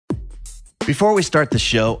Before we start the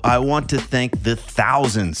show, I want to thank the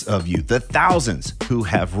thousands of you, who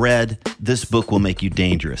have read This Book Will Make You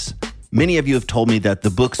Dangerous. Many of you have told me that the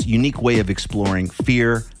book's unique way of exploring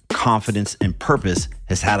fear, confidence, and purpose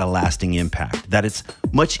has had a lasting impact, that it's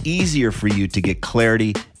much easier for you to get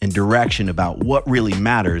clarity and direction about what really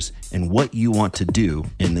matters and what you want to do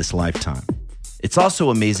in this lifetime. It's also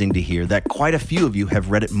amazing to hear that quite a few of you have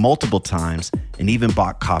read it multiple times and even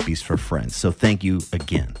bought copies for friends, so thank you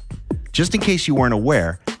again. Just in case you weren't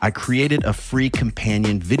aware, I created a free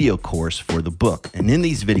companion video course for the book. And in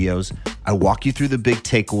these videos, I walk you through the big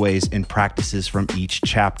takeaways and practices from each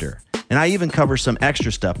chapter. And I even cover some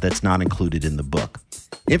extra stuff that's not included in the book.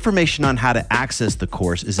 Information on how to access the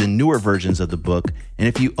course is in newer versions of the book. And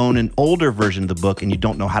if you own an older version of the book and you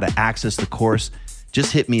don't know how to access the course,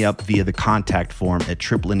 just hit me up via the contact form at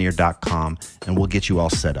tripplanier.com and we'll get you all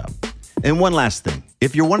set up. And one last thing,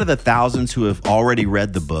 if you're one of the thousands who have already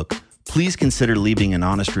read the book, please consider leaving an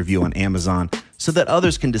honest review on Amazon so that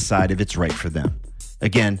others can decide if it's right for them.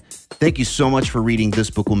 Again, thank you so much for reading This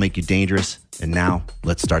Book Will Make You Dangerous. And now,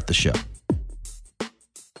 let's start the show.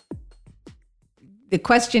 The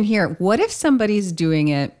question here, what if somebody's doing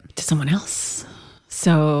it to someone else?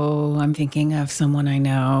 So I'm thinking of someone I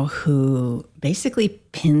know who basically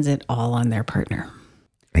pins it all on their partner.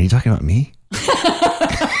 Are you talking about me?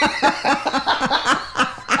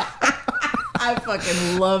 I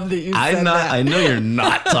fucking love that you said that. I know you're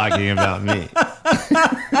not talking about me.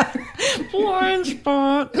 Blind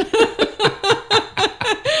spot.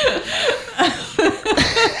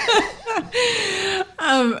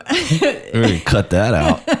 We're going to cut that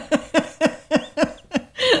out.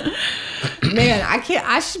 Man,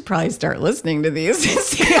 I should probably start listening to these and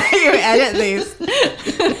see how you edit these.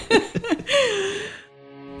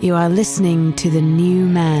 You are listening to The New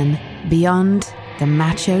Man, Beyond the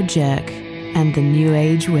Macho Jerk and the New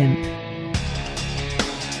Age Wimp.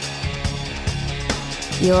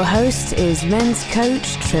 Your host is men's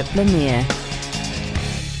coach Tripp Lanier.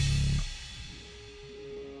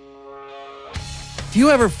 Do you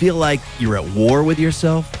ever feel like you're at war with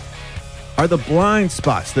yourself? Are the blind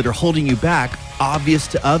spots that are holding you back obvious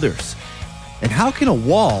to others? And how can a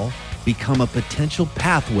wall become a potential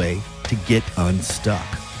pathway to get unstuck?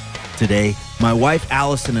 Today, my wife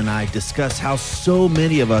Alyson and I discuss how so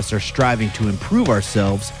many of us are striving to improve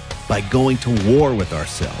ourselves by going to war with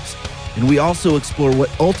ourselves. And we also explore what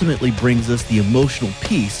ultimately brings us the emotional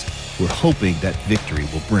peace we're hoping that victory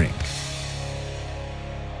will bring.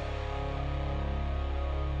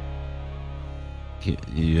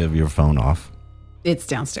 You have your phone off? It's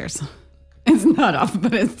downstairs. It's not off,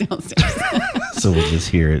 but it's downstairs. So we'll just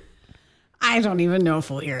hear it. I don't even know if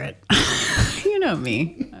we'll hear it. You know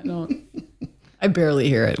me. I barely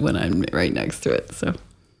hear it when I'm right next to it. So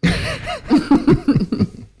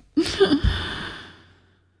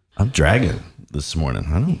I'm dragging this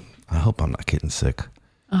morning. I hope I'm not getting sick.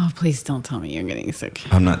 Oh, please don't tell me you're getting sick.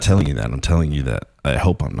 I'm not telling you that. I'm telling you that I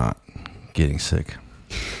hope I'm not getting sick.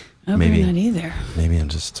 I hope you're not either. Maybe I'm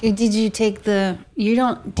just... Did you take do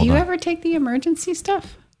you ever take the emergency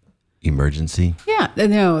stuff? Emergency? Yeah.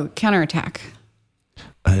 No, counterattack.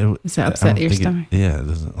 Does that upset your stomach? It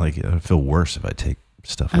doesn't I feel worse if I take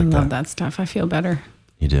stuff like that. I love that stuff. I feel better.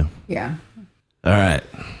 You do? Yeah. All right.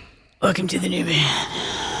 Welcome to the new man.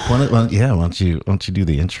 Why don't you do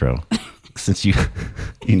the intro? Since you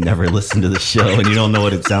never listen to the show and you don't know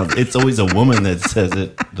what it sounds. It's always a woman that says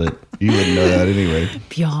it, but you wouldn't know that anyway.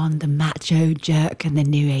 Beyond the Macho Jerk and the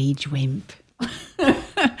New Age Wimp.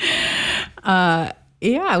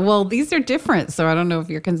 Yeah, well, these are different, so I don't know if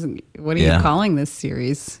you're... What are you calling this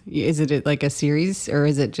series? Is it like a series, or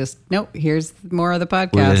is it just, nope, here's more of the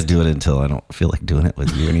podcast? We're going to do it until I don't feel like doing it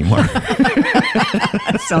with you anymore.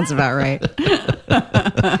 That sounds about right.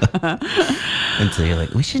 Until you're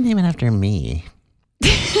like, we should name it after me.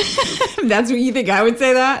 That's what you think I would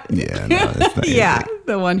say that? Yeah, no, it's not. Yeah,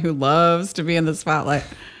 the one who loves to be in the spotlight.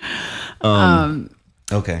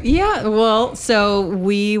 Okay. Yeah, well, so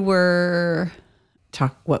we were...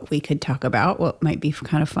 what we could talk about, what might be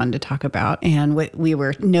kind of fun to talk about. And what we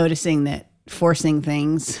were noticing that forcing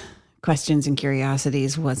things, questions and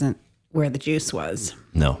curiosities wasn't where the juice was.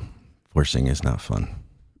 No, forcing is not fun.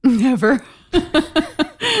 Never.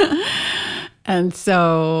 And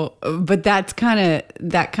so, but that kind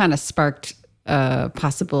of sparked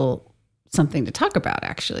possible something to talk about,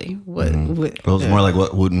 actually. It was more like,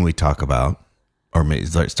 what wouldn't we talk about? Or maybe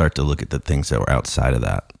start to look at the things that were outside of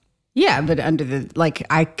that. Yeah, but under the,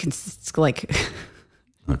 I could,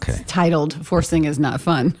 okay, titled "Forcing is not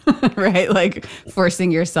fun," right? Like forcing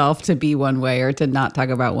yourself to be one way or to not talk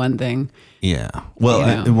about one thing Yeah.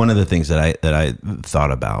 Well, one of the things that I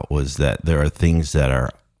thought about was that there are things that are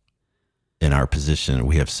in our position.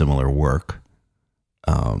 We have similar work,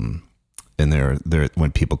 and they're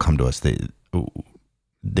when people come to us,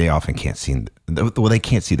 they often can't see. Well, they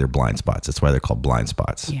can't see their blind spots. That's why they're called blind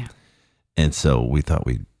spots. Yeah. And so we thought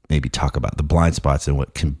we'd maybe talk about the blind spots and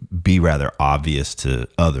what can be rather obvious to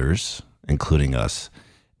others, including us.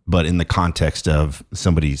 But in the context of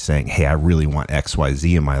somebody saying, hey, I really want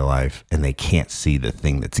XYZ in my life, and they can't see the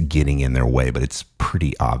thing that's getting in their way, but it's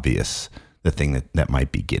pretty obvious, the thing that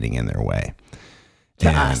might be getting in their way. To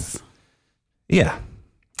us. Yeah.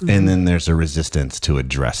 Mm-hmm. And then there's a resistance to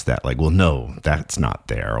address that. Like, well, no, that's not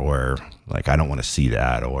there. Or like, I don't want to see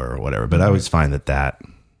that or whatever. But I always find that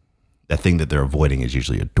thing that they're avoiding is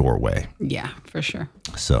usually a doorway. Yeah, for sure.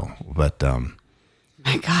 So, but...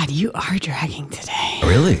 My God, you are dragging today.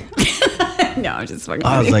 Really? No, I'm just fucking.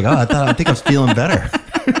 I was like, I think I was feeling better.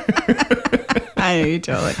 I know you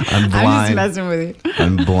totally. I'm blind. I'm just messing with you.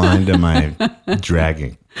 I'm blind to my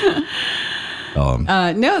dragging.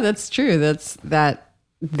 No, that's true. That's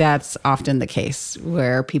often the case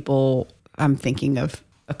where people. I'm thinking of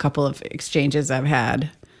a couple of exchanges I've had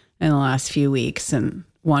in the last few weeks, and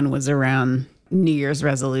one was around New Year's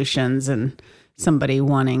resolutions and somebody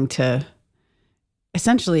wanting to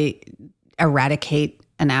essentially eradicate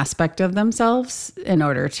an aspect of themselves in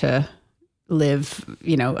order to live,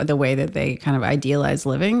 the way that they kind of idealize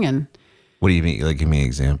living. And what do you mean? Like, give me an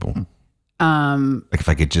example. Like if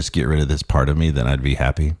I could just get rid of this part of me, then I'd be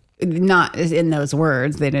happy. Not in those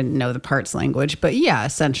words. They didn't know the parts language, but yeah,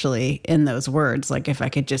 essentially in those words, like if I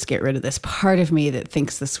could just get rid of this part of me that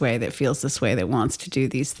thinks this way, that feels this way, that wants to do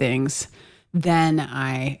these things, then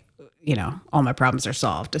all my problems are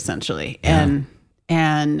solved essentially. Yeah.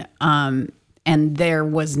 And there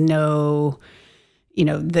was no,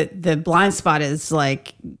 the blind spot is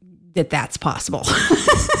like that's possible,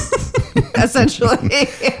 essentially.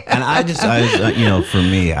 And I for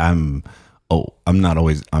me, I'm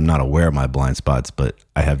not aware of my blind spots, but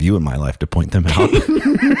I have you in my life to point them out.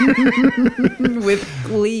 With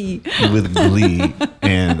glee.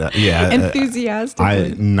 And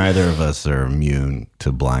enthusiastically. Neither of us are immune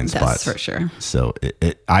to blind spots. That's for sure. So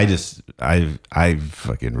I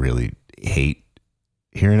fucking really hate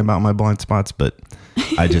hearing about my blind spots, but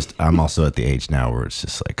I'm also at the age now where it's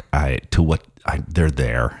just like they're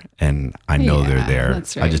there and I know they're there.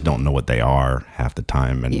 That's right. I just don't know what they are half the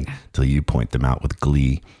time until you point them out with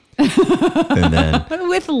glee. And then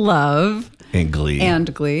with love and glee.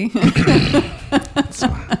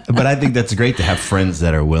 But I think that's great to have friends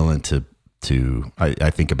that are willing to I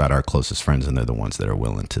think about our closest friends, and they're the ones that are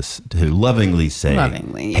willing to lovingly say,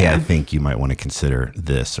 hey, I think you might want to consider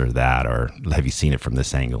this or that, or have you seen it from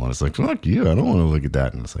this angle? And it's like, fuck you, I don't want to look at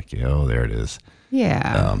that. And it's like, there it is.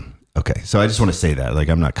 Yeah. Okay. So I just want to say that, like,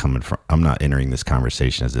 I'm not entering this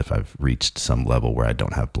conversation as if I've reached some level where I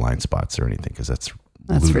don't have blind spots or anything, because that's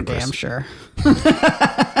ludicrous. For damn sure.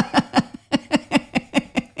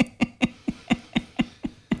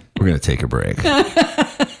 We're going to take a break.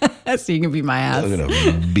 So you can be my ass. I'm going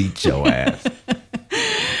to beat your ass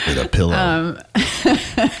with a pillow.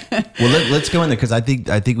 Well, let's go in there, because I think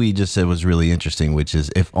what you just said was really interesting, which is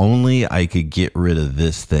if only I could get rid of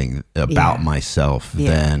this thing about myself,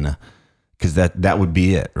 then, because that would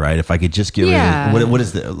be it, right? If I could just get rid of what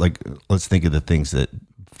is the, like, let's think of the things that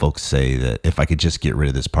folks say that if I could just get rid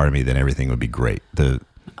of this part of me, then everything would be great.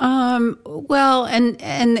 Well,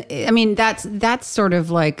 and I mean, that's sort of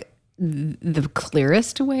like the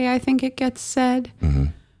clearest way I think it gets said.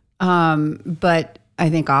 Mm-hmm. But I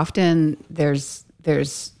think often there's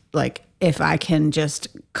like, if I can just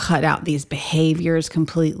cut out these behaviors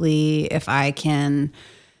completely, if I can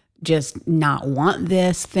just not want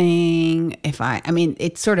this thing, I mean,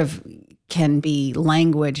 it sort of can be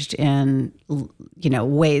languaged in,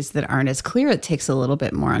 ways that aren't as clear. It takes a little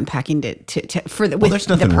bit more unpacking there's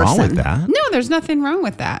nothing wrong with that. No, there's nothing wrong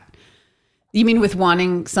with that. You mean with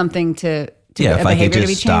wanting something to if I could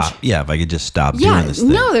just stop. Yeah, if I could just stop doing this thing.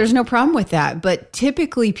 No, there's no problem with that. But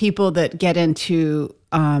typically people that get into,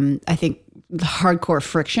 I think, the hardcore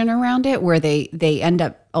friction around it, where they end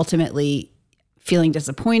up ultimately feeling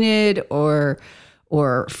disappointed or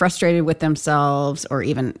frustrated with themselves, or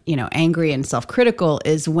even, angry and self-critical,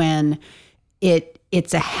 is when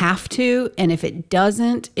it's a have to, and if it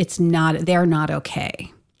doesn't, they're not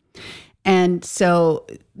okay. And so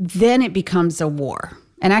then it becomes a war.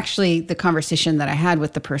 And actually, the conversation that I had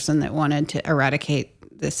with the person that wanted to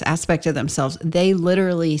eradicate this aspect of themselves, they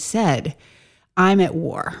literally said, I'm at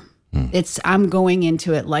war. I'm going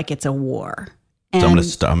into it like it's a war. So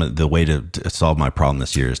the way to solve my problem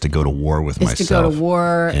this year is to go to war with myself. Is to go to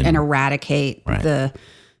war and eradicate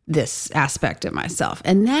this aspect of myself.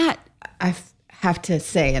 And that, I have to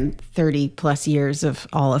say, in 30 plus years of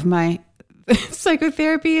all of my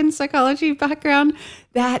psychotherapy and psychology background,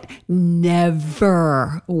 that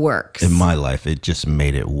never works. In my life, it just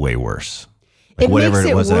made it way worse. It whatever makes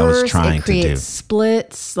it was that I was trying it creates to do.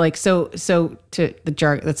 Splits, like so to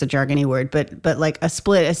the that's a jargony word, but like a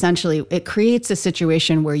split, essentially, it creates a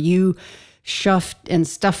situation where you shove and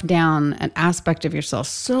stuff down an aspect of yourself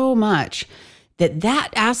so much that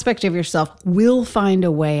aspect of yourself will find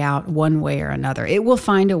a way out one way or another. It will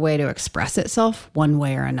find a way to express itself one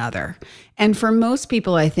way or another. And for most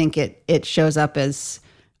people, I think it shows up as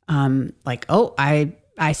like, oh, I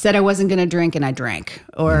said I wasn't going to drink and I drank,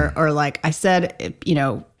 or like I said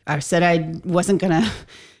I wasn't going to,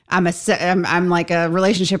 I'm like a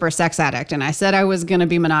relationship or sex addict, and I said I was going to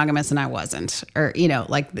be monogamous and I wasn't, or,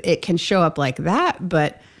 like it can show up like that,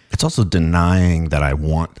 but it's also denying that I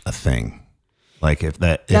want a thing. Like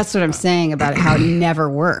that's what I'm saying about how it never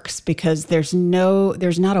works, because there's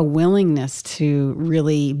not a willingness to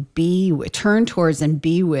really turn towards and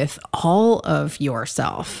be with all of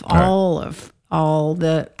yourself, all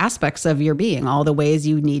the aspects of your being, all the ways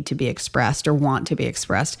you need to be expressed or want to be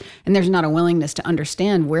expressed. And there's not a willingness to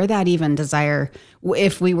understand where that even desire,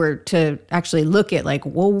 if we were to actually look at like,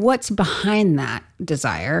 well, what's behind that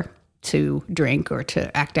desire to drink or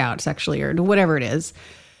to act out sexually or whatever it is,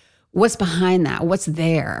 what's behind that? What's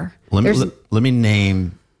there? Let me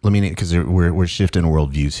name, because we're shifting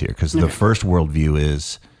worldviews here. Because the first worldview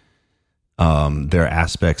is there are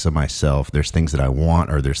aspects of myself. There's things that I want,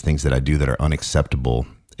 or there's things that I do that are unacceptable,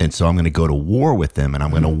 and so I'm going to go to war with them, and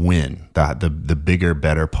I'm going to win. The bigger,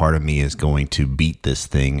 better part of me is going to beat this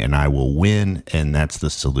thing, and I will win, and that's the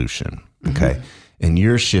solution. Okay, and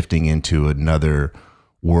you're shifting into another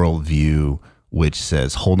worldview, which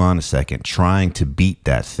says, hold on a second, trying to beat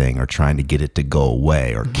that thing or trying to get it to go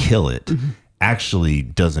away or kill it actually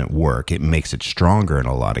doesn't work. It makes it stronger in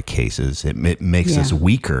a lot of cases. It makes us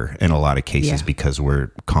weaker in a lot of cases because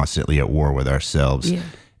we're constantly at war with ourselves. Yeah.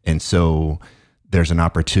 And so there's an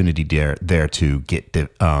opportunity there to get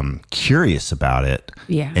curious about it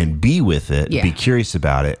and be with it, be curious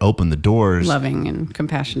about it, open the doors. Loving and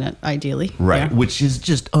compassionate, ideally. Right, which is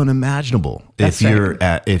just unimaginable. If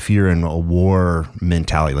you're in a war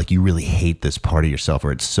mentality, like you really hate this part of yourself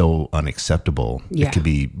or it's so unacceptable, it could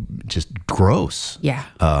be just gross. Yeah.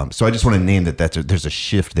 So I just want to name there's a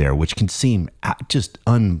shift there, which can seem just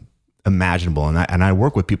unimaginable. And I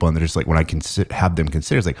work with people, and they're just like, when I have them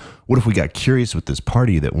consider, it's like, what if we got curious with this part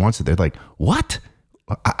of you that wants it? They're like, what?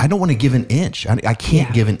 I don't want to give an inch. I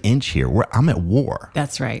can't give an inch here. I'm at war.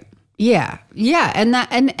 That's right. Yeah. Yeah.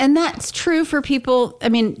 And that's true for people. I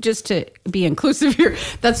mean, just to be inclusive here,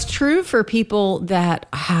 that's true for people that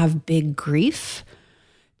have big grief,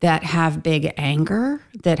 that have big anger,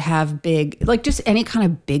 that have big, like just any kind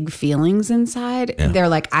of big feelings inside. Yeah. They're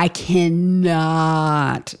like, I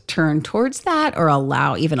cannot turn towards that or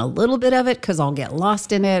allow even a little bit of it, because I'll get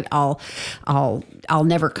lost in it. I'll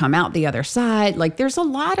never come out the other side. Like there's a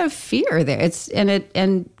lot of fear there.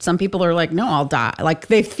 And some people are like, no, I'll die. Like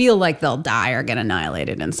they feel like they'll die or get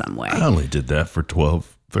annihilated in some way. I only did that for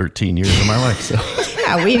 12, 13 years of my life. So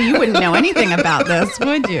yeah, you wouldn't know anything about this,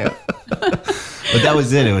 would you? But that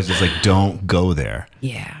was it. It was just like, don't go there.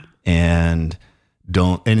 Yeah. And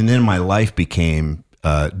then my life became,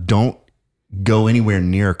 don't go anywhere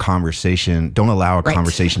near a conversation. Don't allow a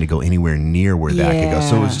conversation to go anywhere near where that could go.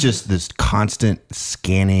 So it was just this constant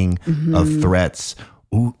scanning of threats.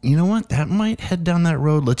 Ooh, you know what? That might head down that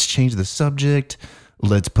road. Let's change the subject.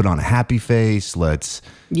 Let's put on a happy face. Let's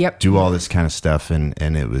do all this kind of stuff. And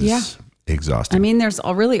it was exhausting. I mean, there's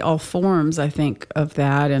all forms, I think, of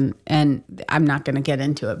that. And I'm not going to get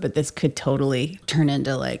into it, but this could totally turn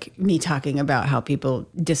into like me talking about how people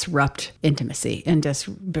disrupt intimacy and just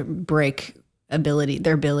break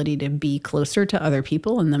their ability to be closer to other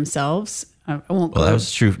people and themselves. I won't go. That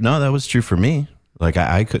was true. No, that was true for me. Like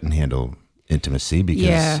I couldn't handle intimacy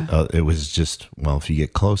because it was just, well, if you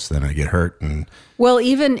get close, then I get hurt. And well,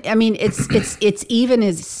 even, I mean, it's even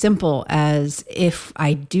as simple as if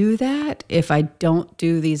I do that, if I don't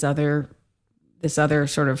do this other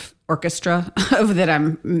sort of orchestra of that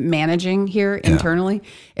I'm managing here internally,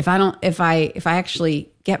 if I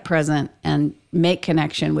actually get present and make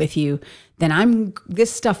connection with you, then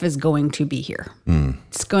this stuff is going to be here.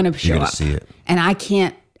 It's going to show up. See it. And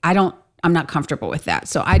I'm not comfortable with that.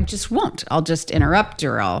 So I just won't. I'll just interrupt,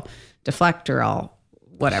 or I'll deflect, or I'll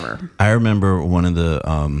whatever. I remember one of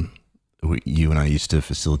the, you and I used to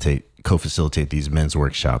facilitate co-facilitate these men's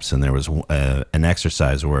workshops, and there was an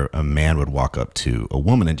exercise where a man would walk up to a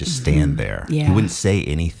woman and just stand there. Yeah. He wouldn't say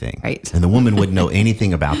anything. Right. And the woman wouldn't know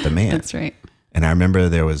anything about the man. That's right. And I remember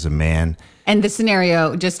there was a man. And the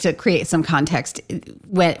scenario, just to create some context,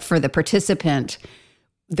 for the participant,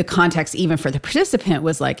 the context even for the participant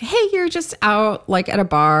was like, hey, you're just out like at a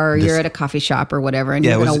bar, or you're at a coffee shop or whatever, and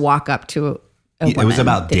you're going to walk up to a woman. It was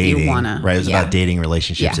about dating, right? It was about dating,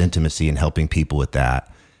 relationships, Yeah. intimacy, and helping people with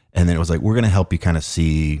that. And then it was like, we're going to help you kind of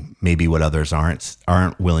see maybe what others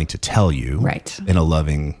aren't willing to tell you, Right. in a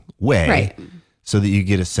loving way, Right. so that you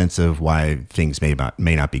get a sense of why things may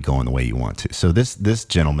not be going the way you want to. So this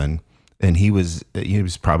gentleman, and he was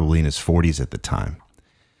probably in his 40s at the time,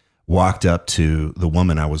 walked up to the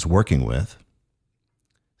woman I was working with,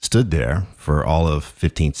 stood there for all of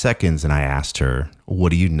 15 seconds, and I asked her, what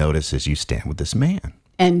do you notice as you stand with this man?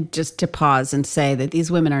 And just to pause and say that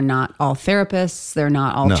these women are not all therapists. They're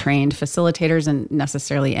not all trained facilitators in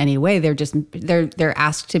necessarily any way. They're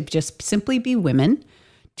asked to just simply be women,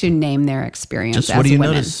 to name their experience Just as what do you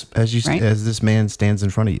women, notice as right? as this man stands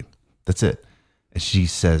in front of you? That's it. And she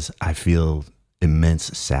says, I feel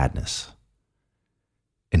immense sadness.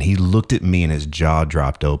 And he looked at me and his jaw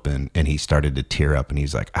dropped open and he started to tear up and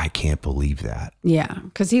he's like, I can't believe that. Yeah,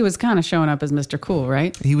 because he was kind of showing up as Mr. Cool,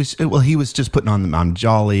 right? He was just putting on, I'm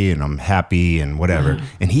jolly and I'm happy and whatever.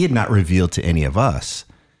 And he had not revealed to any of us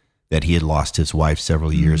that he had lost his wife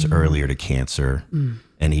several years earlier to cancer.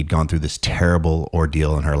 And he'd gone through this terrible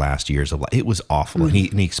ordeal in her last years of life. It was awful. And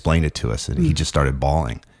he explained it to us and he just started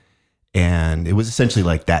bawling. And it was essentially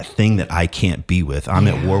like that thing that I can't be with. I'm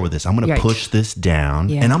at war with this. I'm going to push this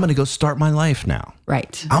down and I'm going to go start my life now.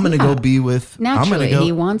 Right. I'm going to go be with. Naturally,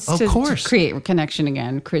 he wants to create a connection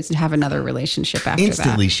again, have another relationship after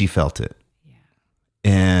Instantly, that. she felt it. Yeah.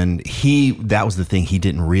 And that was the thing he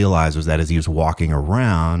didn't realize, was that as he was walking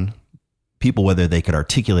around, people, whether they could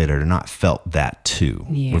articulate it or not, felt that too.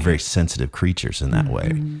 Yeah. We're very sensitive creatures in that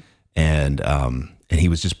way. And he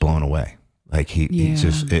was just blown away. Like he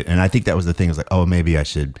just, and I think that was the thing, is like, oh, maybe I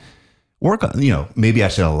should work on, maybe I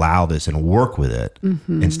should allow this and work with it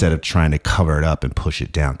instead of trying to cover it up and push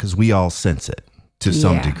it down. Cause we all sense it to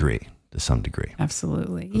some degree.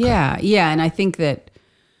 Absolutely. Okay. Yeah. Yeah. And I think that,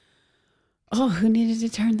 who needed to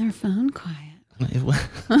turn their phone quiet?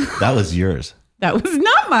 That was yours. That was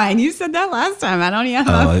not mine. You said that last time. I don't even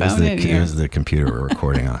have my phone in here. It was the computer we're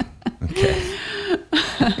recording on. Okay.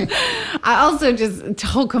 I also just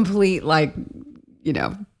told complete,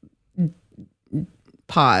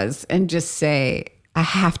 pause and just say, I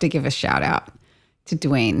have to give a shout out to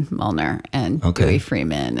Dwayne Mullner and Dewey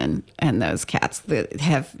Freeman and those cats that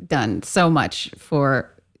have done so much for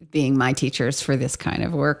being my teachers for this kind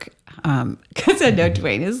of work. Because I know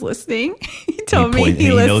Dwayne is listening. He told me he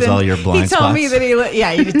knows all your blind spots. He told me that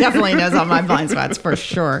he definitely knows all my blind spots for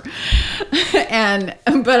sure.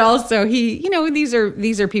 But also these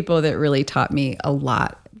are people that really taught me a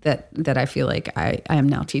lot that I feel like I am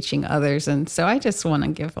now teaching others. And so I just want to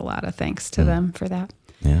give a lot of thanks to them for that.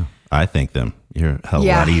 Yeah. I thank them. You're a hell of a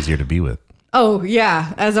lot easier to be with. Oh,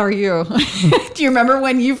 yeah, as are you. Do you remember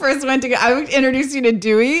when you first went to I introduced you to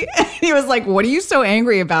Dewey? And he was like, what are you so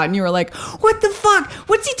angry about? And you were like, what the fuck?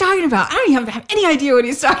 What's he talking about? I don't even have any idea what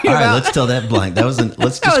he's talking about. All right, let's tell that blind.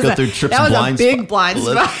 Let's just go through Tripp's blind spot. That was a big blind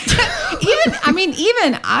spot.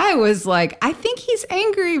 Even I was like, I think he's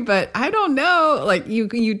angry, but I don't know. Like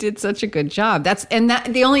you did such a good job.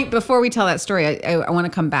 Before we tell that story, I want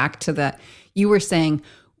to come back to that. You were saying,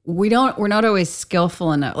 we're not always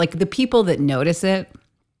skillful enough. Like the people that notice it,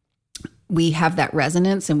 we have that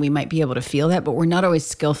resonance and we might be able to feel that, but we're not always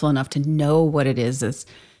skillful enough to know what it is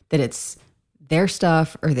that it's their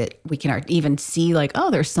stuff, or that we can even see like, oh,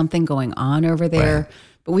 there's something going on over there,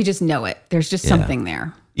 but we just know it. There's just something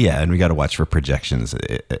there. Yeah. And we got to watch for projections.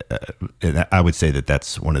 And I would say that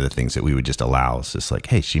that's one of the things that we would just allow. It's just like,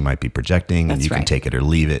 hey, she might be projecting and you can take it or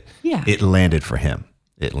leave it. Yeah. It landed for him.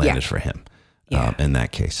 For him. In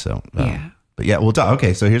that case. So, but yeah, we'll talk.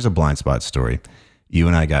 Okay. So here's a blind spot story. You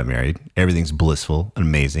and I got married. Everything's blissful and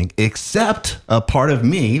amazing, except a part of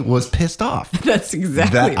me was pissed off. That's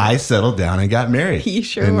exactly that I settled down and got married. You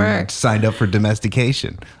sure were. Signed up for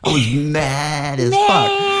domestication. I was mad as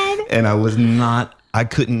fuck. And I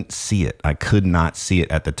couldn't see it. I could not see it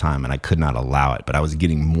at the time, and I could not allow it. But I was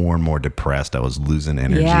getting more and more depressed. I was losing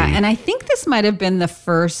energy. Yeah. And I think this might have been this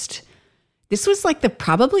was like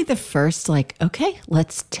probably the first, like, okay,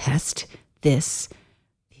 let's test his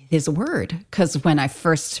word. Because when I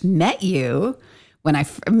first met you,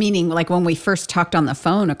 meaning like when we first talked on the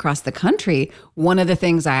phone across the country, one of the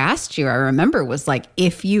things I asked you, I remember, was like,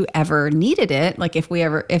 if you ever needed it, like if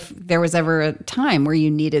there was ever a time where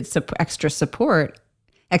you needed extra support,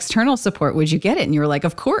 external support, would you get it? And you were like,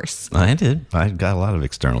 of course. I did. I got a lot of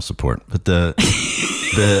external support, but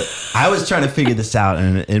I was trying to figure this out.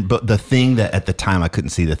 But the thing that at the time I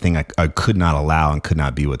couldn't see, the thing I could not allow and could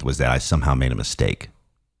not be with, was that I somehow made a mistake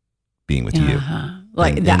being with you.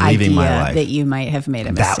 Like and the idea leaving my life. that you might have made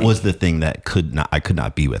a mistake. That was the thing that I could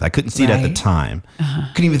not be with. I couldn't see it at the time.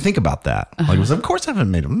 Couldn't even think about that. Like, it was, of course I haven't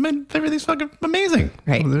made them. Everything's fucking amazing.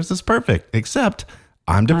 Right. This is perfect. Except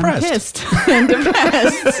I'm depressed. I'm pissed and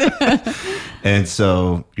depressed. And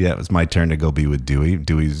so, yeah, it was my turn to go be with Dewey.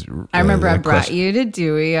 Dewey's. I remember I brought you to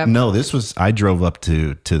Dewey. No, I drove up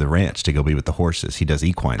to the ranch to go be with the horses. He does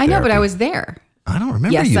equine therapy. I know, but I was there. I don't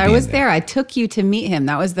remember. Yes, you I being was there. I took you to meet him.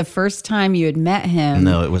 That was the first time you had met him.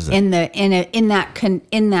 No, it was in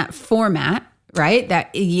that format, right?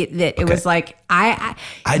 It was like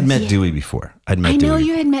I'd met Dewey before. I know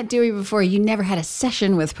you had met Dewey before. You never had a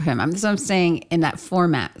session with him. So I'm saying in that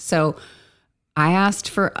format. So I asked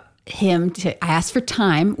for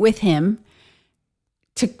time with him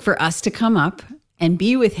for us to come up and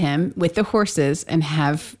be with him with the horses, and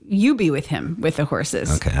have you be with him with the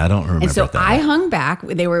horses. Okay, I don't remember. And so that. I hung back.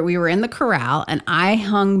 We were in the corral, and I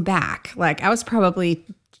hung back. Like, I was probably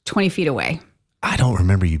 20 feet away. I don't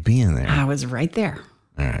remember you being there. I was right there.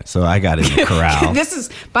 All right, so I got in the corral. This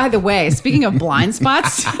is, by the way, speaking of blind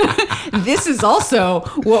spots, this is also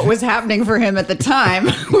what was happening for him at the time,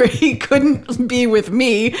 where he couldn't be with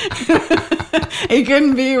me. He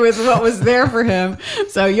couldn't be with what was there for him.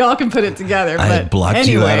 So y'all can put it together. I had blocked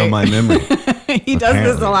you out of my memory. He does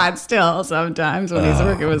this a lot still sometimes when he's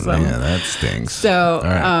working with someone. Yeah, that stinks.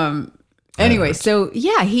 So, anyway, so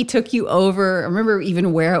yeah, he took you over. I remember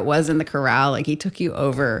even where it was in the corral. Like, he took you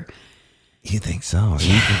over. You think so?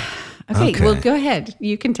 Okay, well, go ahead.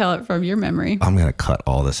 You can tell it from your memory. I'm going to cut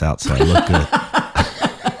all this out so I look good.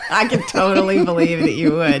 I can totally believe that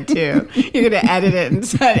you would too. You're going to edit it and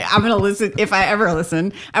say, I'm going to listen. If I ever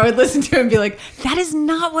listen, I would listen to it and be like, that is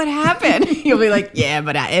not what happened. You'll be like, yeah,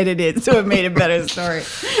 but I edited it, so it made a better story.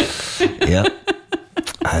 Yep.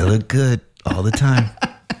 I look good all the time.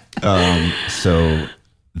 So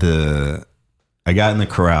I got in the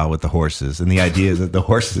corral with the horses, and the idea is that the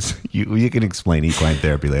horses, you can explain equine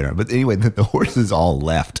therapy later on, but anyway, the horses all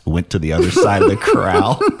went to the other side of the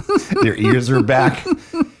corral. Their ears were back.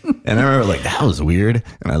 And I remember, like, that was weird.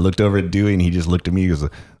 And I looked over at Dewey, and he just looked at me. He goes,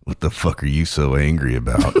 what the fuck are you so angry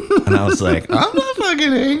about? And I was like, I'm not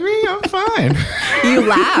fucking angry. I'm fine. You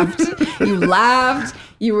laughed.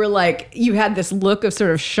 You were like, you had this look of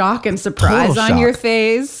sort of shock and surprise on your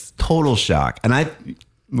face. Total shock. And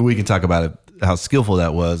we can talk about it, how skillful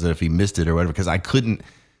that was, and if he missed it or whatever, because I couldn't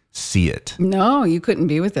see it. No, you couldn't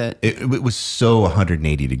be with it. It was so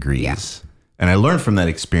 180 degrees. Yeah. And I learned from that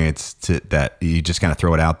experience that you just kind of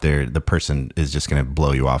throw it out there. The person is just going to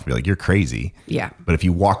blow you off and be like, you're crazy. Yeah. But if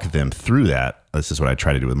you walk them through that, this is what I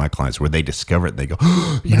try to do with my clients, where they discover it. They go,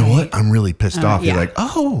 oh, you know what? I'm really pissed off. Yeah. You're like,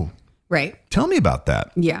 oh, right. Tell me about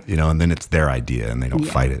that. Yeah. And then it's their idea and they don't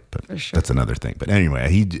fight it. But that's another thing. But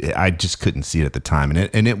anyway, I just couldn't see it at the time.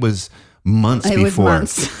 And it was months before.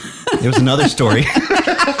 It was another story.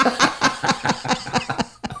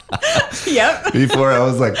 Yep. Before I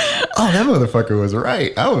was like, oh, that motherfucker was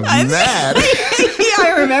right. I was mad. Yeah,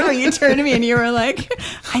 I remember you turned to me and you were like,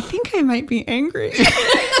 I think I might be angry.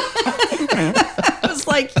 I was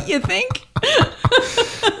like, you think?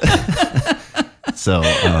 So,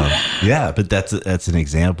 yeah, but that's an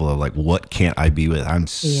example of like, what can't I be with? I'm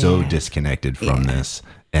so disconnected from this.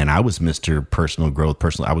 And I was Mr. Personal Growth,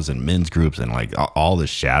 I was in men's groups and like all the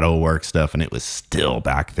shadow work stuff, and it was still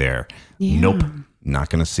back there. Yeah. Nope.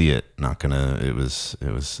 Not gonna see it. Not gonna.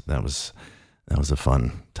 That was a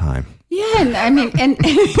fun time. Yeah, and I mean, and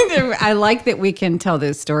I like that we can tell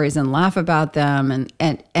those stories and laugh about them,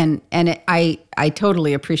 I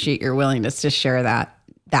totally appreciate your willingness to share that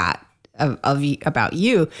about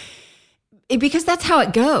you, because that's how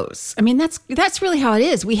it goes. I mean, that's really how it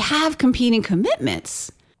is. We have competing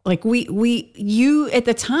commitments. Like you at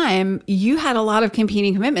the time, you had a lot of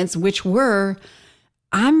competing commitments, which were,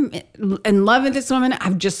 I'm in love with this woman.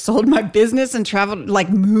 I've just sold my business and traveled, like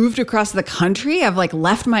moved across the country. I've like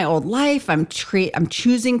left my old life. I'm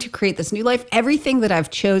choosing to create this new life. Everything that I've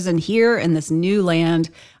chosen here in this new land,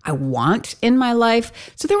 I want in my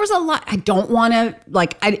life. So there was a lot. I don't want to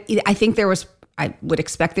I think I would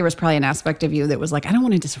expect there was probably an aspect of you that was like, I don't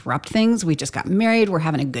want to disrupt things. We just got married. We're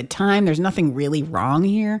having a good time. There's nothing really wrong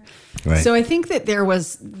here. Right. So I think that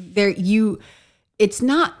it's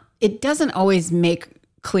not it doesn't always make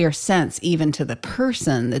clear sense even to the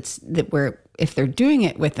person if they're doing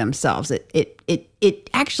it with themselves, it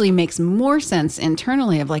actually makes more sense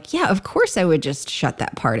internally of like, yeah, of course I would just shut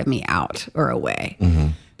that part of me out or away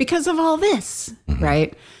because of all this,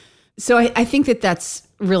 right? So I think that's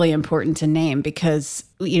really important to name because,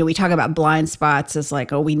 we talk about blind spots as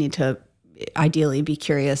like, we need to ideally be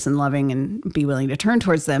curious and loving and be willing to turn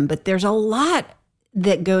towards them. But there's a lot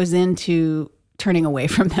that goes into turning away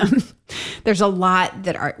from them. There's a lot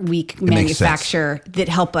that we manufacture that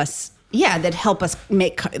help us. Yeah, that help us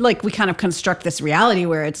make, like, we kind of construct this reality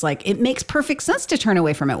where it's like, it makes perfect sense to turn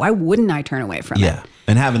away from it. Why wouldn't I turn away from it? Yeah.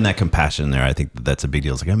 And having that compassion there, I think that's a big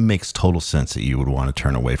deal. It's like, it makes total sense that you would want to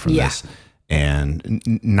turn away from this. And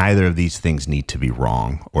neither of these things need to be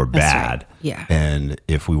wrong or bad. Right. Yeah. And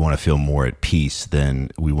if we want to feel more at peace,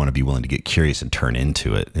 then we want to be willing to get curious and turn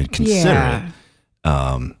into it and consider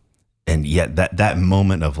it. And yet that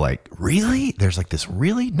moment of like, really? There's like this,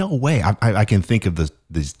 really? No way. I can think of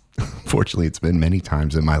these. Fortunately, it's been many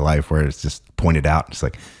times in my life where it's just pointed out. It's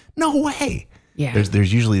like, no way. Yeah.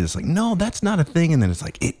 There's usually this like, no, that's not a thing. And then it's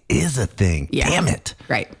like, it is a thing. Yeah. Damn it.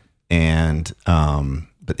 Right. And,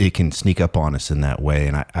 but it can sneak up on us in that way.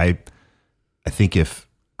 And I think if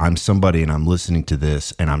I'm somebody and I'm listening to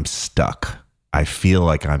this and I'm stuck, I feel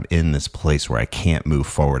like I'm in this place where I can't move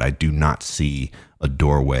forward. I do not see a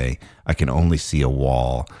doorway. I can only see a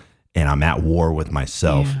wall. And I'm at war with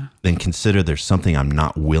myself, then consider there's something I'm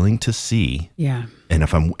not willing to see. Yeah. And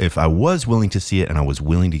if I was willing to see it and I was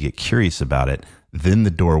willing to get curious about it, then the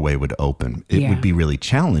doorway would open. It would be really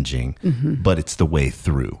challenging, but it's the way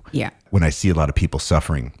through. Yeah. When I see a lot of people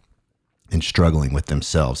suffering and struggling with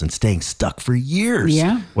themselves and staying stuck for years,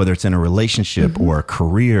 whether it's in a relationship or a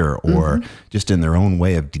career or just in their own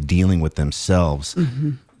way of dealing with themselves,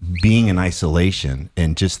 being in isolation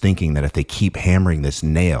and just thinking that if they keep hammering this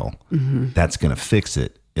nail, that's going to fix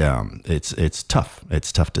it. It's tough.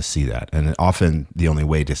 It's tough to see that. And often the only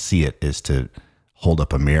way to see it is to hold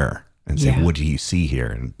up a mirror and say, what do you see here?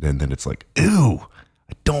 And then it's like, ew,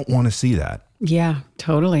 I don't want to see that. Yeah,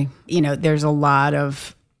 totally. There's a lot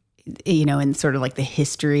of, in sort of like the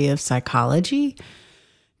history of psychology,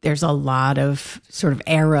 there's a lot of sort of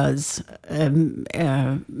eras,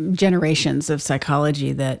 generations of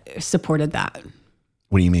psychology that supported that.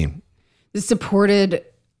 What do you mean? Supported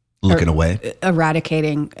looking away,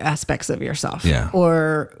 eradicating aspects of yourself,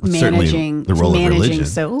 or certainly managing the role of religion.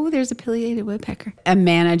 So, there's a pileated woodpecker, and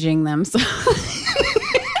managing them. So,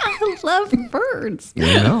 I love birds.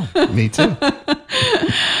 Me too.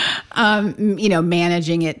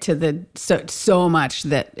 Managing it to so much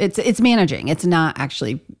that it's managing. It's not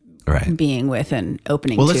actually being with and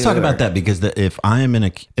opening. Well, let's talk about that because if I am in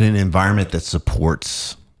an environment that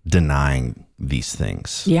supports denying these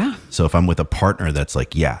things, So if I'm with a partner that's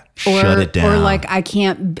like, shut it down, or like I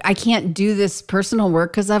can't do this personal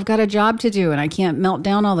work because I've got a job to do and I can't melt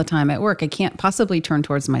down all the time at work. I can't possibly turn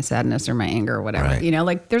towards my sadness or my anger or whatever.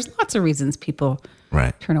 Like there's lots of reasons people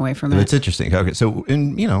turn away from it. It's interesting. Okay, so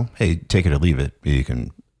hey, take it or leave it. You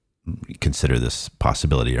can consider this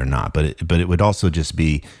possibility or not, but it would also just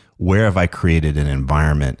be, where have I created an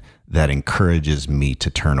environment that encourages me to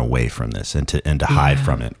turn away from this and to hide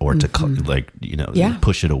from it or to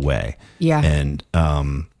push it away? Yeah. And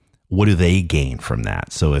what do they gain from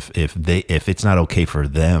that? So if it's not okay for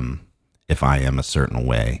them, if I am a certain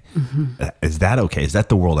way, is that okay? Is that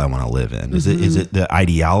the world I want to live in? Is it the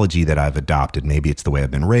ideology that I've adopted? Maybe it's the way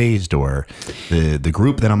I've been raised or the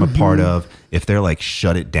group that I'm a part of. If they're like,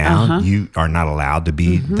 shut it down, you are not allowed to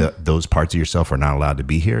be, those parts of yourself are not allowed to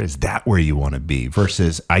be here. Is that where you want to be?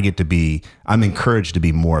 Versus I'm encouraged to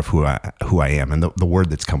be more of who I am. And the word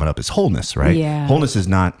that's coming up is wholeness, right? Yeah. Wholeness is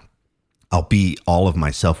not, I'll be all of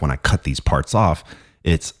myself when I cut these parts off.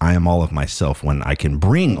 It's, I am all of myself when I can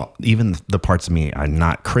bring even the parts of me I'm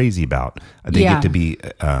not crazy about. They get to be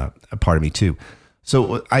a part of me too.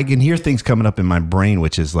 So I can hear things coming up in my brain,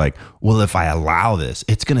 which is like, well, if I allow this,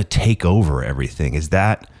 it's going to take over everything.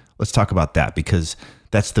 Let's talk about that, because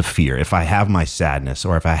that's the fear. If I have my sadness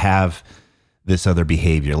or if I have this other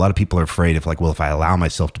behavior, a lot of people are afraid of like, well, if I allow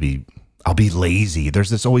myself to be, I'll be lazy.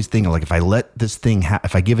 There's this always thing of like, if I let this thing,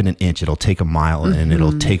 if I give it an inch, it'll take a mile and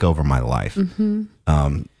it'll take over my life. In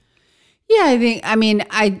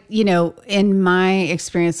my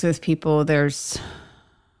experience with people, there's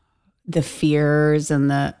the fears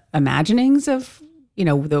and the imaginings of,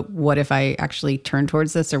 what if I actually turn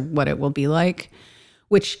towards this or what it will be like,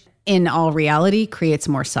 which in all reality creates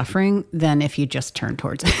more suffering than if you just turn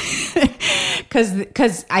towards it.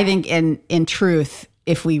 Because I think in truth,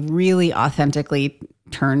 if we really authentically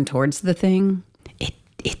turn towards the thing,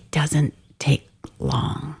 it doesn't take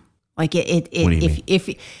long. Like What do you mean? if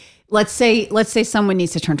let's say someone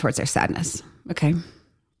needs to turn towards their sadness. Okay.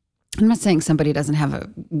 I'm not saying somebody doesn't have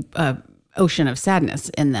a ocean of sadness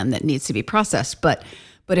in them that needs to be processed, but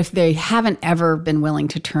if they haven't ever been willing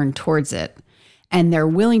to turn towards it, and they're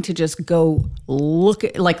willing to just go look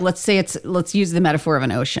at, like, let's use the metaphor of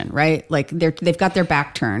an ocean, right? Like they've got their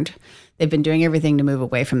back turned. They've been doing everything to move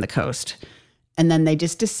away from the coast. And then they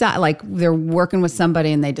just decide, like they're working with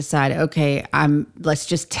somebody and they decide, okay, let's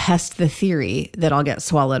just test the theory that I'll get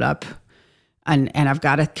swallowed up. And I've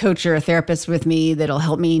got a coach or a therapist with me that'll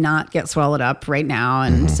help me not get swallowed up right now.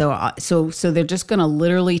 And so they're just going to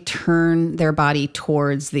literally turn their body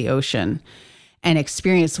towards the ocean and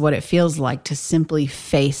experience what it feels like to simply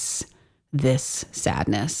face this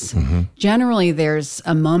sadness. Generally, there's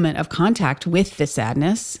a moment of contact with the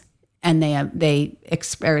sadness, and they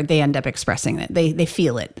end up expressing it. They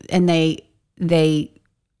feel it, and they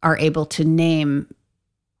are able to name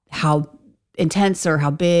how intense or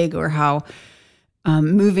how big or how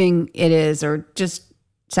moving it is, or just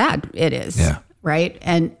sad it is. Yeah. Right.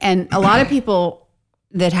 And a lot of people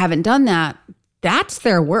that haven't done that, that's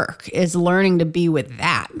their work, is learning to be with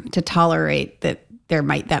that, to tolerate that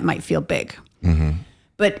that might feel big.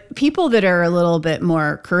 But people that are a little bit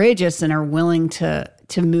more courageous and are willing to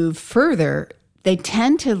move further, they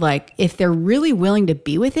tend to, like, if they're really willing to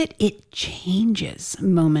be with it, it changes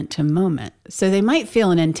moment to moment. So they might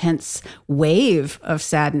feel an intense wave of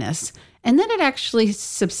sadness, and then it actually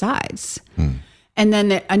subsides. And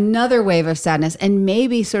then another wave of sadness, and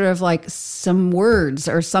maybe sort of like some words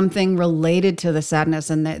or something related to the sadness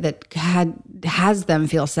and that has them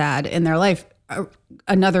feel sad in their life.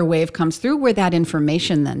 Another wave comes through where that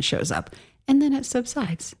information then shows up, and then it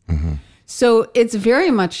subsides. So it's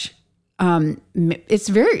very much, it's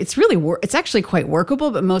actually quite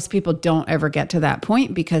workable, but most people don't ever get to that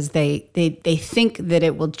point because they think that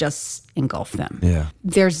it will just engulf them. Yeah.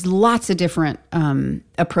 There's lots of different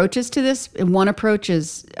approaches to this. And one approach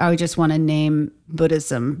is, I just want to name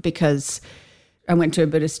Buddhism, because I went to a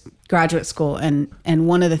Buddhist graduate school, and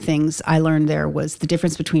one of the things I learned there was the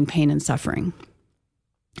difference between pain and suffering.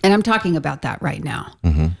 And I'm talking about that right now.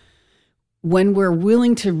 When we're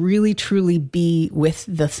willing to really, truly be with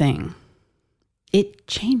the thing, it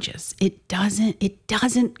changes. It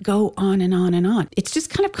doesn't go on and on and on. It's just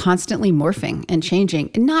kind of constantly morphing and changing,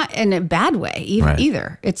 and not in a bad way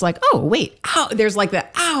either. It's like, oh, wait, ow. There's like the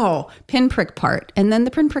ow pinprick part, and then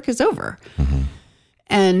the pinprick is over.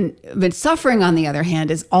 But suffering, on the other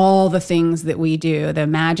hand, is all the things that we do, the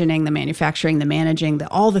imagining, the manufacturing, the managing,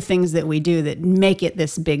 all the things that we do that make it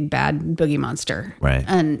this big, bad boogie monster. Right.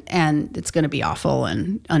 And it's going to be awful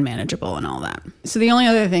and unmanageable and all that. So the only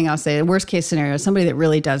other thing I'll say, the worst case scenario, is somebody that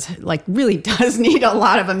really does need a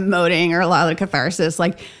lot of emoting or a lot of catharsis,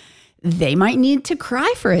 like, they might need to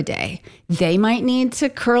cry for a day. They might need to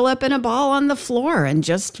curl up in a ball on the floor and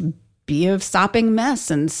just be a sopping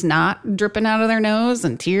mess and snot dripping out of their nose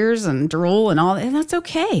and tears and drool and all that. And that's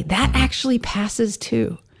okay. That actually passes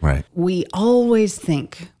too. Right. We always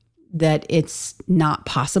think that it's not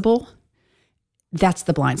possible. That's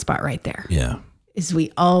the blind spot right there. Yeah. Is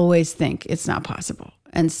we always think it's not possible.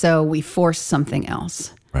 And so we force something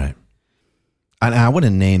else. Right. And I want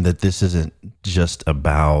to name that this isn't just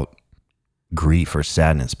about grief or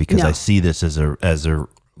sadness, because I see this as a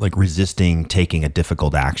like resisting taking a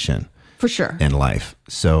difficult action. For sure. In life.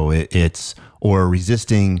 So it's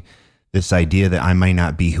resisting this idea that I may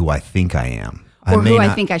not be who I think I am. Or who I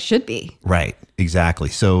think I should be. Right. Exactly.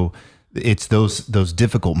 So it's those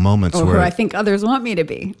difficult moments or where who I think others want me to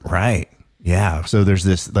be. Right. Yeah. So there's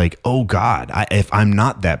this like, oh God, if I'm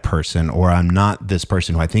not that person, or I'm not this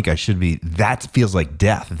person who I think I should be, that feels like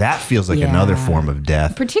death. That feels like another form of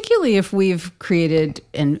death. Particularly if we've created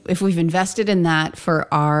and if we've invested in that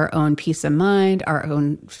for our own peace of mind, our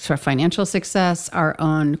own financial success, our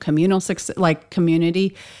own communal success, like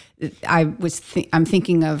community. I'm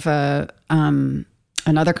thinking of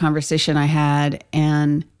another conversation I had,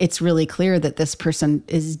 and it's really clear that this person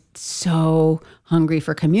is so hungry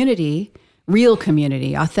for community, real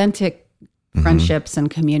community, authentic friendships and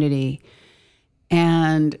community.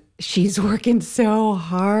 And she's working so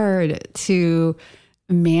hard to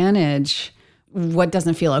manage what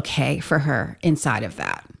doesn't feel okay for her inside of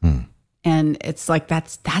that. And it's like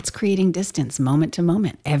that's creating distance moment to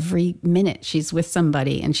moment. Every minute she's with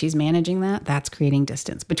somebody and she's managing that, that's creating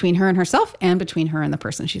distance between her and herself and between her and the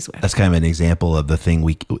person she's with. That's kind of an example of the thing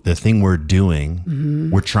we're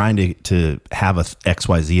doing. We're trying to have a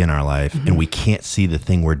XYZ in our life, and we can't see the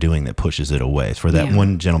thing we're doing that pushes it away. For that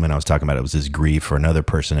one gentleman I was talking about, it was his grief. For another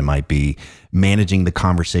person, it might be managing the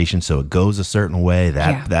conversation so it goes a certain way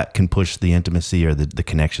that can push the intimacy or the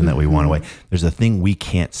connection that we want away. There's a thing we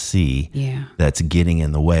can't see that's getting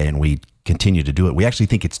in the way, and we continue to do it. We actually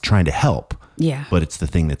think it's trying to help, but it's the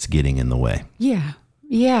thing that's getting in the way. Yeah.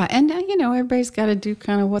 And, everybody's got to do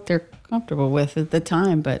kind of what they're comfortable with at the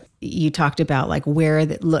time. But you talked about like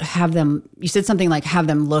you said something like have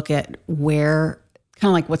them look at where, kind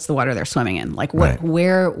of like what's the water they're swimming in? Like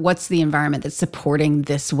what's the environment that's supporting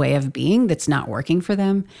this way of being that's not working for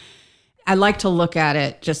them? I like to look at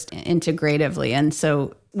it just integratively. And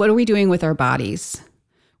so what are we doing with our bodies?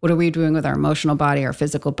 What are we doing with our emotional body, our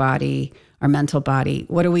physical body, our mental body?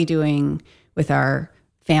 What are we doing with our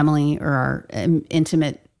family or our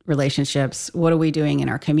intimate relationships? What are we doing in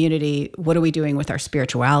our community? What are we doing with our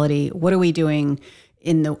spirituality? What are we doing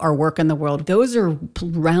in our work in the world? Those are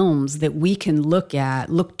realms that we can look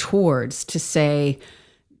towards to say,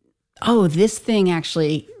 oh, this thing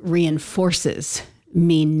actually reinforces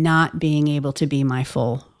me not being able to be my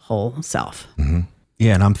full, whole self. Mm-hmm.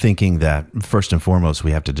 Yeah, and I'm thinking that first and foremost, we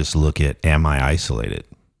have to just look at, am I isolated?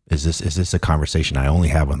 Is this a conversation I only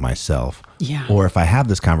have with myself? Yeah. Or if I have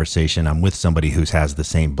this conversation, I'm with somebody who has the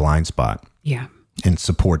same blind spot. Yeah. And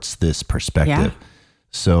supports this perspective. Yeah.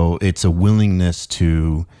 So it's a willingness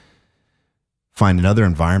to find another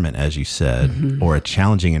environment, as you said, or a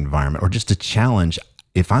challenging environment, or just a challenge.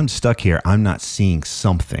 If I'm stuck here, I'm not seeing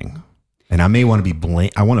something. And I may want to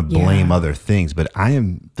blame other things, but I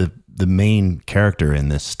am the main character in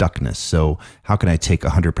this stuckness. So how can I take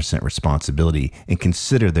 100% responsibility and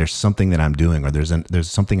consider there's something that I'm doing, or there's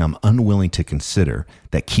something I'm unwilling to consider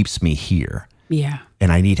that keeps me here? Yeah.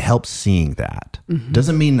 And I need help seeing that.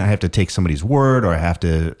 Doesn't mean I have to take somebody's word or I have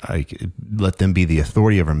to let them be the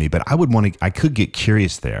authority over me, but I could get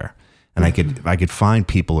curious there, and I could find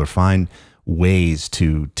people or find ways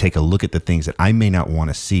to take a look at the things that I may not want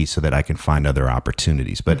to see so that I can find other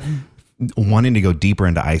opportunities. But wanting to go deeper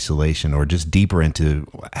into isolation or just deeper into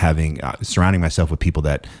having surrounding myself with people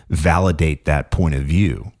that validate that point of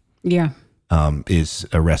view. Yeah. Is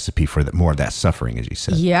a recipe for more of that suffering, as you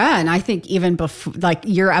said. Yeah. And I think even before, like,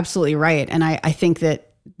 you're absolutely right. And I think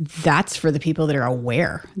that's for the people that are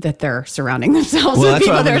aware that they're surrounding themselves with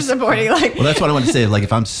people they're supporting. Well, that's what I want to say. Like,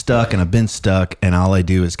 if I'm stuck and I've been stuck and all I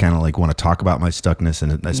do is kind of like want to talk about my stuckness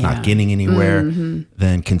and it's not getting anywhere,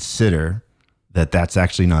 then consider that that's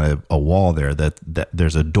actually not a wall there, that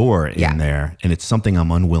there's a door in there, and it's something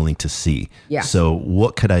I'm unwilling to see. Yeah. So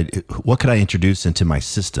what could I introduce into my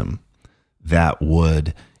system that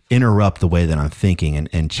would interrupt the way that I'm thinking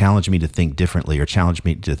and challenge me to think differently, or challenge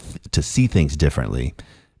me to see things differently?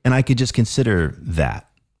 And I could just consider that.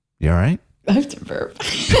 You all right? I have to burp.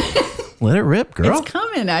 Let it rip, girl. It's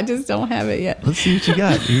coming. I just don't have it yet. Let's see what you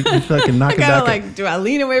got. You fucking knock it back. Do I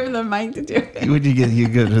lean away from the mic to do it? Would you get? You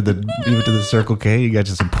go to the Circle K. You got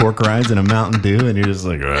you some pork rinds and a Mountain Dew, and you're just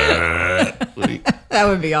like. That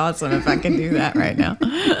would be awesome if I could do that right now.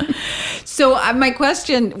 So my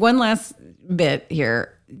question, one last bit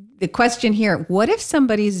here. The question here: what if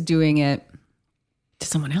somebody's doing it to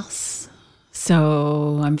someone else?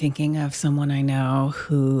 So I'm thinking of someone I know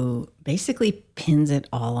who basically pins it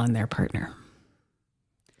all on their partner.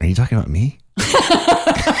 Are you talking about me?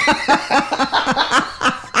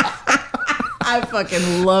 I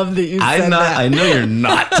fucking love that you said that. I know you're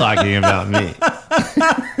not talking about me.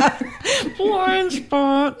 Blind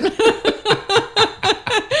spot. We're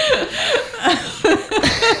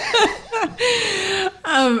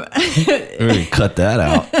going to cut that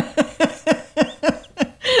out.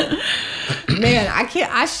 Man,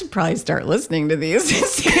 I should probably start listening to these and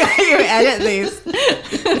see how you edit these.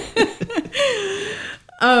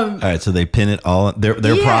 All right, so they pin it all. Their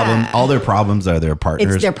problem. All their problems are their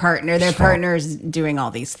partners. It's their partner. Their partner's doing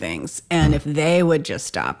all these things, and if they would just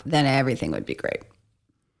stop, then everything would be great.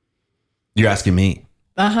 You're asking me.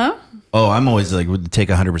 Uh-huh. Oh, I'm always like, would take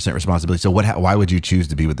 100% responsibility. So why would you choose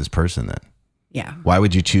to be with this person then? Yeah. Why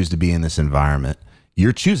would you choose to be in this environment?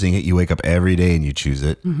 You're choosing it. You wake up every day and you choose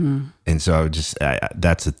it. Mm-hmm. And so I would just,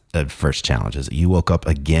 that's a first challenge, is you woke up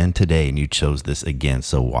again today and you chose this again.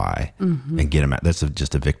 So why? Mm-hmm. And get them out. That's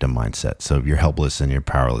just a victim mindset. So if you're helpless and you're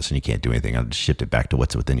powerless and you can't do anything, I'll just shift it back to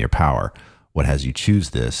what's within your power. What has you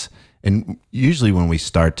choose this? And usually when we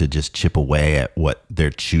start to just chip away at what they're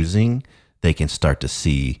choosing, they can start to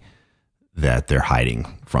see that they're hiding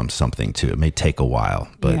from something too. It may take a while,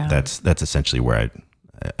 but that's essentially where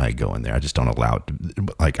I go in there. I just don't allow it to,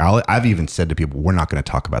 like, I've even said to people, we're not going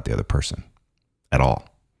to talk about the other person at all.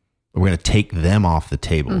 We're going to take them off the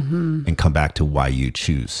table and come back to why you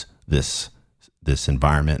choose this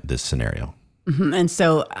environment, this scenario. Mm-hmm. And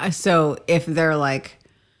so if they're like,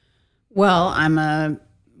 well,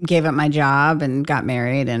 gave up my job and got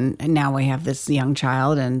married and now we have this young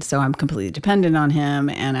child. And so I'm completely dependent on him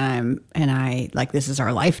and I like, this is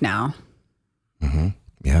our life now. Mm-hmm.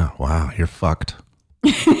 Yeah. Wow. You're fucked.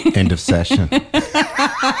 End of session. You're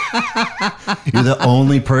the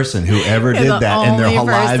only person who ever did that and their whole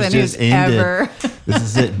lives just ended. This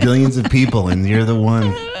is it. Billions of people and you're the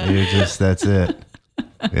one. That's it.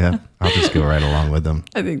 Yeah. I'll just go right along with them.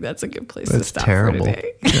 I think that's a good place to stop terrible. for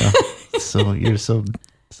today. Yeah. So you're so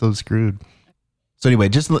screwed. So anyway, I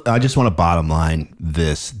just want to bottom line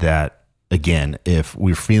this, that again, if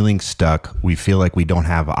we're feeling stuck, we feel like we don't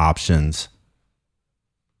have options.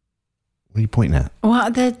 What are you pointing at? Well,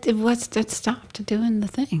 that stopped doing the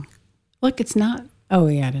thing. Look, it's not. Oh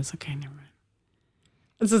yeah, it is. Okay, never mind.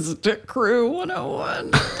 This is Crew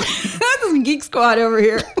 101. That's Geek Squad over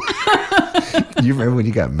here. Do you remember when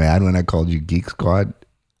you got mad when I called you Geek Squad?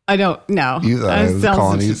 I don't know. You thought I was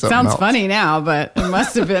calling you something sounds else. funny now, but it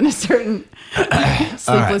must have been a certain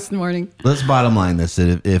sleepless morning. Let's bottom line this.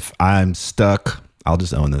 That if I'm stuck, I'll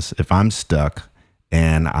just own this. If I'm stuck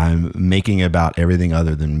and I'm making it about everything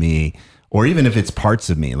other than me, or even if it's parts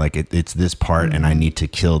of me, like it's this part and I need to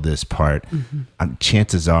kill this part,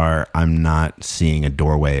 chances are I'm not seeing a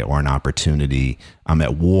doorway or an opportunity. I'm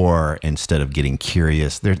at war instead of getting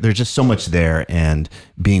curious. There's just so much there, and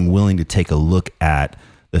being willing to take a look at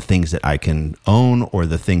the things that I can own or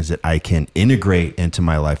the things that I can integrate into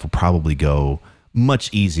my life will probably go much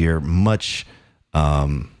easier, much, I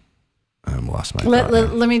lost my thought.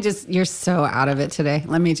 Let me just, you're so out of it today.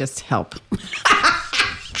 Let me just help.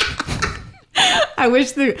 I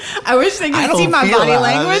wish they could see my body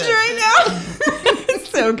language right now. It's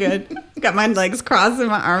so good. Got my legs crossed and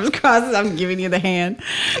my arms crossed. I'm giving you the hand.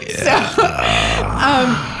 Yeah. So,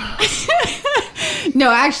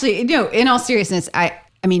 no, actually, no, in all seriousness, I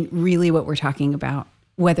mean, really what we're talking about,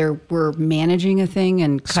 whether we're managing a thing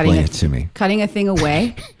and cutting a thing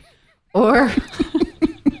away, or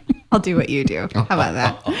I'll do what you do. How about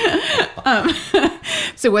that?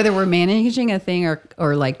 So whether we're managing a thing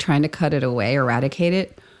or like trying to cut it away, eradicate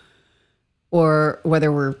it, or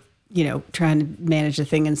whether we're, trying to manage a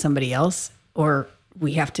thing in somebody else, or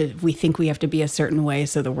we think we have to be a certain way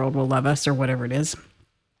so the world will love us or whatever it is.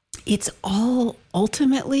 It's all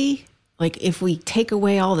ultimately, like, if we take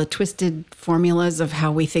away all the twisted formulas of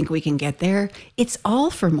how we think we can get there, it's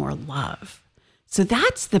all for more love. So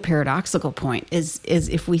that's the paradoxical point is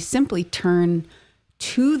if we simply turn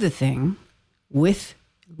to the thing with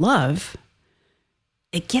love,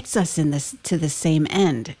 it gets us to the same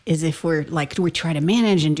end. Is if we try to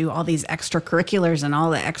manage and do all these extracurriculars and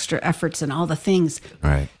all the extra efforts and all the things.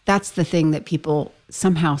 Right. That's the thing that people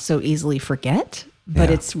somehow so easily forget, but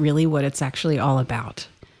it's really what it's actually all about.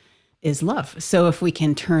 Is love. So if we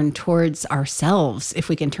can turn towards ourselves, if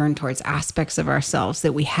we can turn towards aspects of ourselves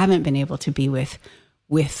that we haven't been able to be with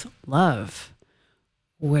love,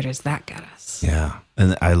 where does that get us? Yeah.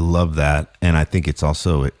 And I love that. And I think it's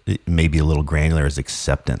also, it may be a little granular as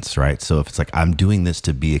acceptance, right? So if it's like, I'm doing this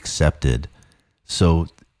to be accepted. So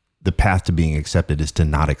the path to being accepted is to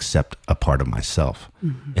not accept a part of myself.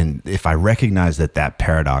 Mm-hmm. And if I recognize that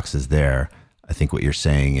paradox is there, I think what you're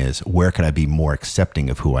saying is, where could I be more accepting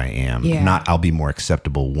of who I am? Yeah. Not I'll be more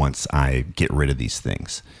acceptable once I get rid of these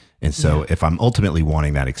things. And so if I'm ultimately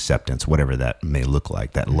wanting that acceptance, whatever that may look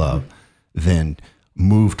like, that love, then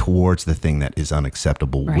move towards the thing that is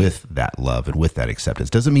unacceptable with that love and with that acceptance.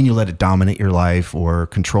 Doesn't mean you let it dominate your life or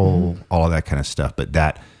control all of that kind of stuff, but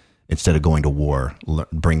that instead of going to war,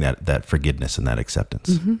 bring that forgiveness and that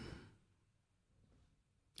acceptance. Mm-hmm.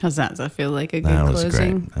 How's that? Does that feel like a good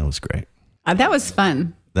closing? That was great. That was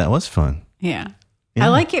fun. That was fun. Yeah. I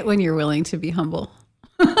like it when you're willing to be humble.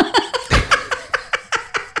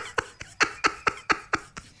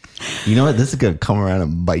 You know what? This is going to come around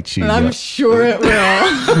and bite you. I'm sure it will.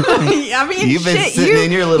 I mean, you've been sitting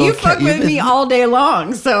in your little. You fuck with me all day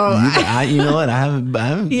long, so you know what? I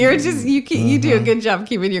haven't. You're just you do a good job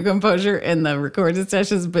keeping your composure in the recorded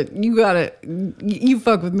sessions, but you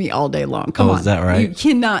fuck with me all day long. Come on, is that right? You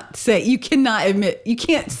cannot admit. You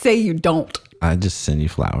can't say you don't. I just send you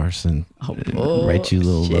flowers and write you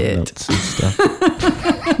little love notes and stuff.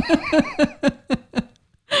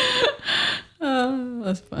 Oh,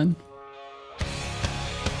 that's fun.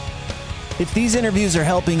 If these interviews are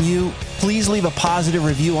helping you, Please leave a positive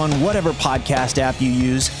review on whatever podcast app you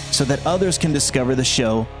use so that others can discover the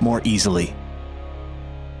show more easily.